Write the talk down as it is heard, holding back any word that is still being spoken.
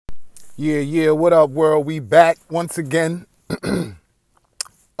Yeah, what up, world? We back once again.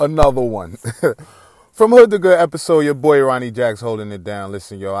 Another one. From Hood to Good episode, your boy Ronnie Jacks holding it down.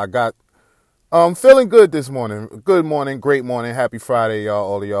 Listen, yo, I got feeling good this morning. Good morning, great morning, happy Friday, y'all,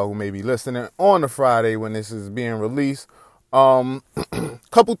 all of y'all who may be listening on the Friday when this is being released.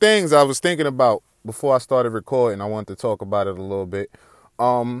 Couple things I was thinking about before I started recording. I wanted to talk about it a little bit.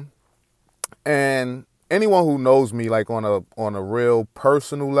 And anyone who knows me like on a real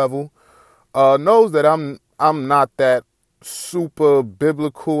personal level knows that I'm not that super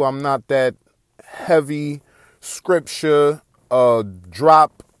biblical. I'm not that heavy scripture.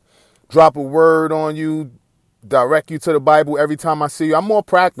 Drop a word on you, direct you to the Bible every time I see you. I'm more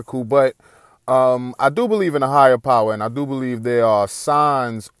practical, but I do believe in a higher power, and I do believe there are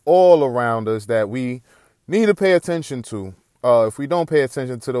signs all around us that we need to pay attention to. If we don't pay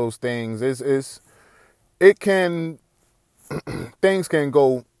attention to those things, it can things can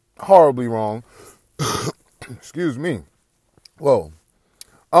go horribly wrong. Excuse me. Whoa.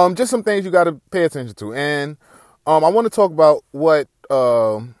 Just some things you got to pay attention to, and I want to talk about what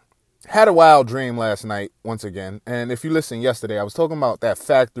had a wild dream last night once again. And if you listened yesterday, I was talking about that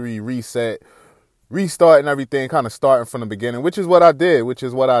factory reset, restart, and everything, kind of starting from the beginning, which is what I did, which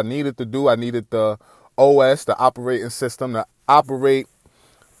is what I needed to do. I needed the OS, the operating system, to operate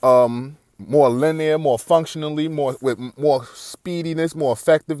more linear, more functionally, with more speediness, more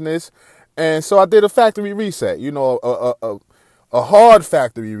effectiveness. And so I did a factory reset, a hard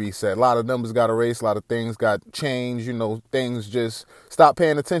factory reset. A lot of numbers got erased, a lot of things got changed, things just stopped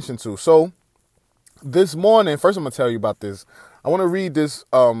paying attention to. So this morning, first I'm going to tell you about this. I want to read this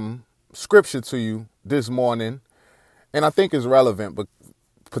scripture to you this morning, and I think it's relevant, but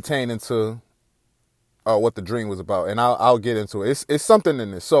pertaining to what the dream was about, and I'll get into it. It's something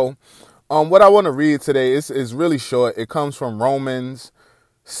in this. So what I want to read today is really short. It comes from Romans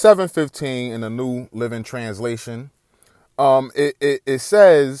 7:15 in the New Living Translation. It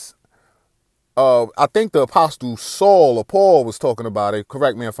says, I think the Apostle Saul or Paul was talking about it.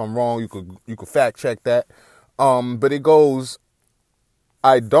 Correct me if I'm wrong. You could fact check that. But it goes,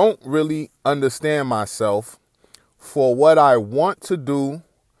 I don't really understand myself for I want to do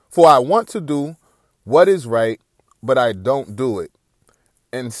what is right, but I don't do it.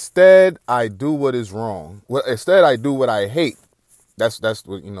 Instead, I do what is wrong. Well, instead, I do what I hate. That's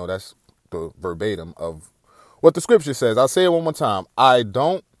what, that's the verbatim of what the scripture says. I'll say it one more time. I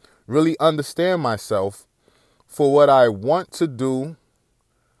don't really understand myself for what I want to do.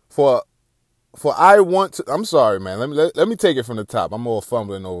 I'm sorry, man. Let me take it from the top. I'm more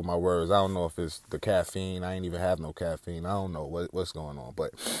fumbling over my words. I don't know if it's the caffeine. I ain't even have no caffeine. I don't know what's going on.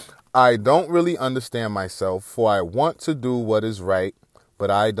 But I don't really understand myself for I want to do what is right,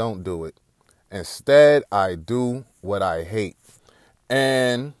 but I don't do it. Instead, I do what I hate.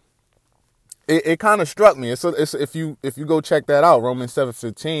 And it kind of struck me. It's if you go check that out, Romans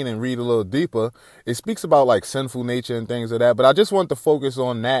 7:15, and read a little deeper, it speaks about like sinful nature and things of that. But I just want to focus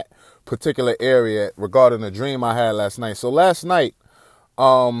on that particular area regarding the dream I had last night. So last night,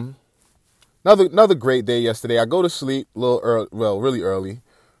 another great day yesterday. I go to sleep a little early, really early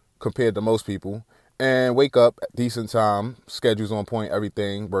compared to most people, and wake up at decent time, schedule's on point,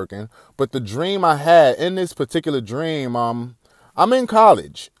 everything working. But the dream I had, in this particular dream, I'm in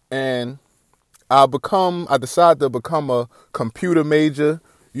college, and I decided to become a computer major.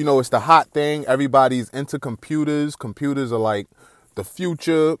 It's the hot thing. Everybody's into computers. Computers are like the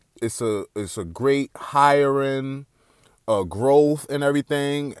future. It's a great hiring, growth and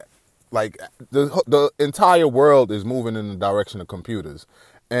everything. Like the entire world is moving in the direction of computers.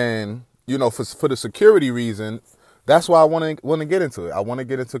 And, for the security reason, that's why I want to get into it. I want to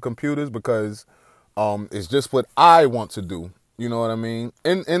get into computers because it's just what I want to do. You know what I mean?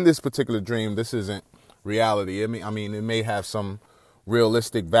 In this particular dream, this isn't reality. I mean, it may have some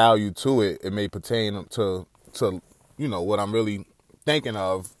realistic value to it. It may pertain to what I'm really thinking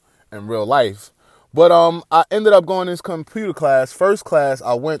of in real life. But I ended up going to this computer class. First class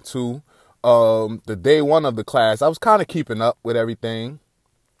I went to, the day one of the class, I was kind of keeping up with everything.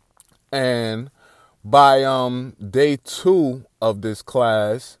 And by day two of this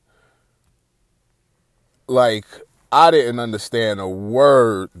class, like, I didn't understand a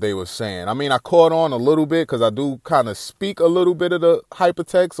word they were saying. I mean, I caught on a little bit because I do kind of speak a little bit of the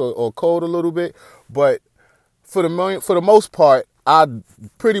hypertext or code a little bit. But for the most part, I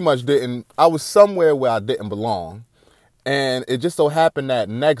pretty much didn't. I was somewhere where I didn't belong. And it just so happened that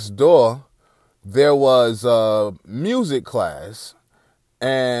next door, there was a music class.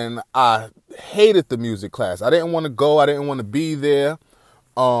 And I hated the music class. I didn't want to go. I didn't want to be there.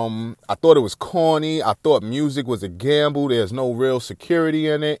 I thought it was corny. I thought music was a gamble. There's no real security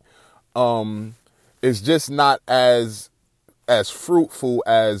in it. is just not as fruitful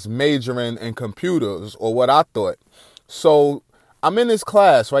as majoring in computers, or what I thought. So I'm in this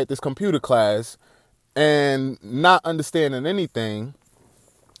class, right, this computer class, and not understanding anything.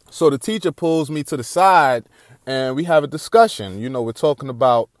 So the teacher pulls me to the side and we have a discussion. You know, we're talking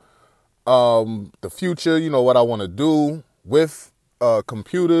about the future, you know, what I want to do with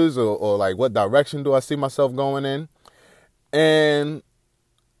computers, or like what direction do I see myself going in. And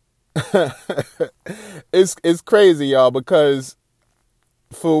it's crazy, y'all, because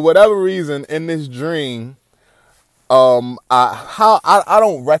for whatever reason in this dream, I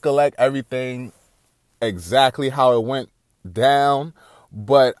don't recollect everything exactly how it went down,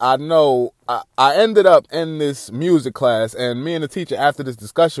 but I know I ended up in this music class, and me and the teacher, after this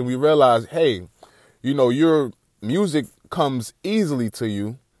discussion, we realized, hey, you know, your music comes easily to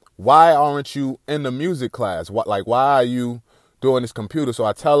you. Why aren't you in the music class? Why are you doing this computer? So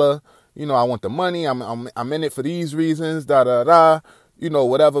I tell her, you know, I want the money. I'm in it for these reasons. Da da da. You know,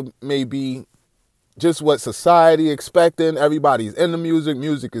 whatever may be, just what society expecting. Everybody's in the music.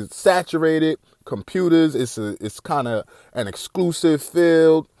 Music is saturated. Computers, it's kind of an exclusive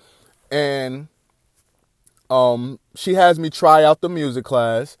field. And she has me try out the music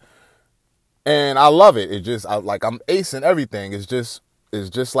class, and I love it. It just I'm acing everything. It's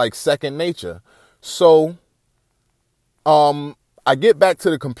just like second nature. So I get back to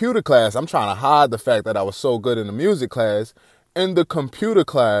the computer class. I'm trying to hide the fact that I was so good in the music class. In the computer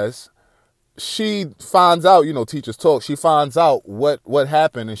class, she finds out, you know, teachers talk. She finds out what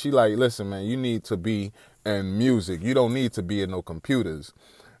happened, and she like, listen, man, you need to be in music. You don't need to be in no computers.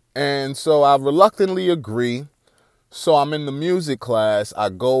 And so I reluctantly agree. So I'm in the music class. I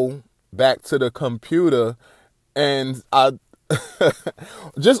go back to the computer, and I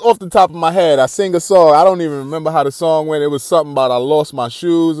just off the top of my head, I sing a song. I don't even remember how the song went. It was something about I lost my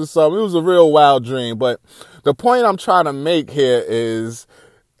shoes or something. It was a real wild dream. But the point I'm trying to make here is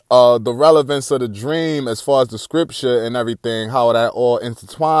the relevance of the dream as far as the scripture and everything, how that all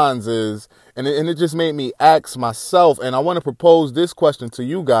intertwines is. And it just made me ask myself, and I want to propose this question to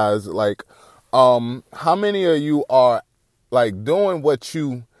you guys, like, how many of you are like doing what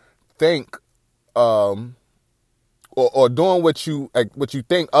you think, or doing what you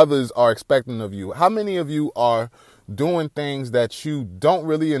think others are expecting of you? How many of you are doing things that you don't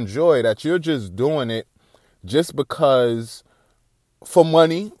really enjoy, that you're just doing it just because for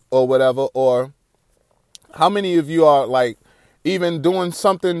money or whatever? Or how many of you are like even doing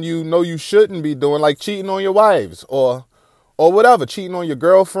something you know you shouldn't be doing, like cheating on your wives or whatever, cheating on your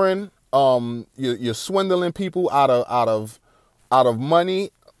girlfriend? You're swindling people out of money,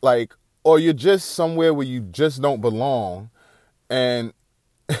 like, or you're just somewhere where you just don't belong. And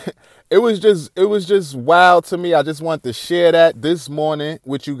it was just wild to me. I just wanted to share that this morning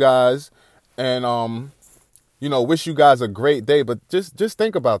with you guys, and you know, wish you guys a great day. But just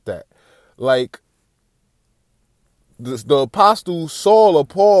think about that. Like the apostle Saul or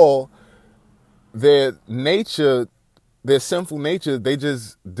Paul, their nature, their sinful nature, they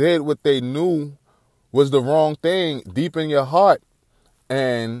just did what they knew was the wrong thing deep in your heart.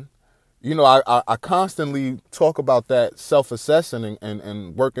 And you know, I constantly talk about that self-assessing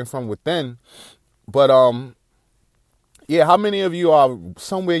and working from within. But yeah, how many of you are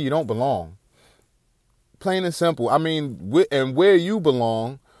somewhere you don't belong? Plain and simple. I mean, and where you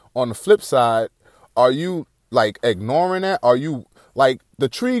belong, on the flip side, are you like ignoring that? Are you like, the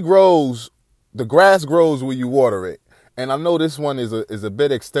tree grows, the grass grows where you water it? And I know this one is a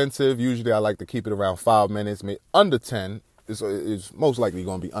bit extensive. Usually I like to keep it around 5 minutes, maybe under 10. It's most likely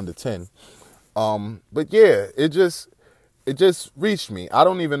going to be under 10. But yeah, it just reached me. I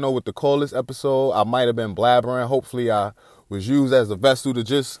don't even know what to call this episode. I might have been blabbering. Hopefully I was used as a vessel to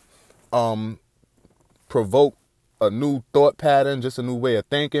just provoke a new thought pattern, just a new way of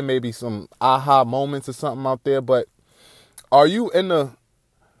thinking, maybe some aha moments or something out there. But are you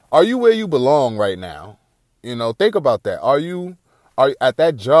where you belong right now? You know, think about that. Are you at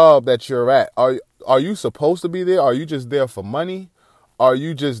that job that you're at? Are you supposed to be there? Are you just there for money? Are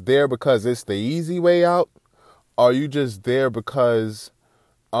you just there because it's the easy way out? Are you just there because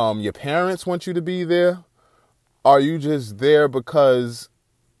your parents want you to be there? Are you just there because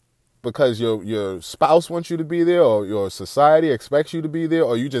your spouse wants you to be there, or your society expects you to be there,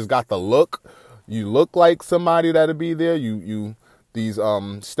 or you just got the look? You look like somebody that'll be there. You these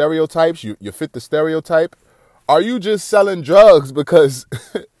stereotypes. You fit the stereotype. Are you just selling drugs because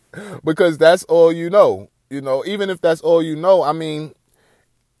because that's all you know? You know, even if that's all you know, I mean,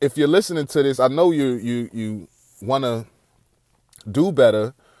 if you're listening to this, I know you want to do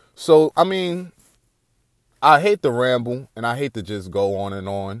better. So, I mean, I hate to ramble and I hate to just go on and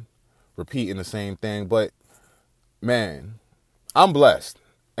on, repeating the same thing. But man, I'm blessed.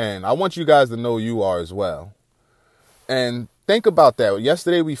 And I want you guys to know you are as well. And think about that.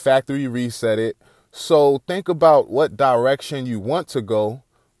 Yesterday we factory reset it. So think about what direction you want to go,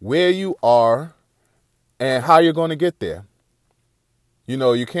 where you are, and how you're going to get there. You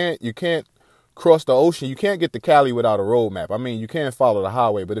know, you can't cross the ocean. You can't get to Cali without a roadmap. I mean, you can follow the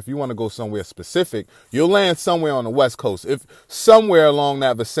highway, but if you want to go somewhere specific, you'll land somewhere on the West Coast, if somewhere along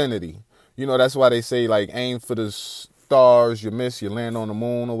that vicinity. You know, that's why they say, like, aim for the stars, you miss, you land on the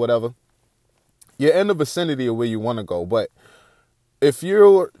moon or whatever. You're in the vicinity of where you want to go. But if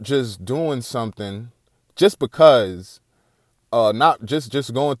you're just doing something just because, not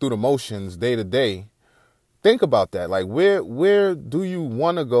just going through the motions day to day, think about that. Like, where do you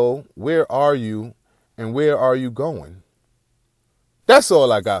want to go? Where are you? And where are you going? That's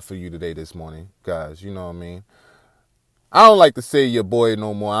all I got for you today, this morning, guys. You know what I mean? I don't like to say your boy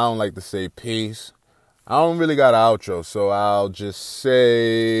no more. I don't like to say peace. I don't really got an outro, so I'll just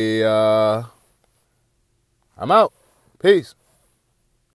say, I'm out. Peace.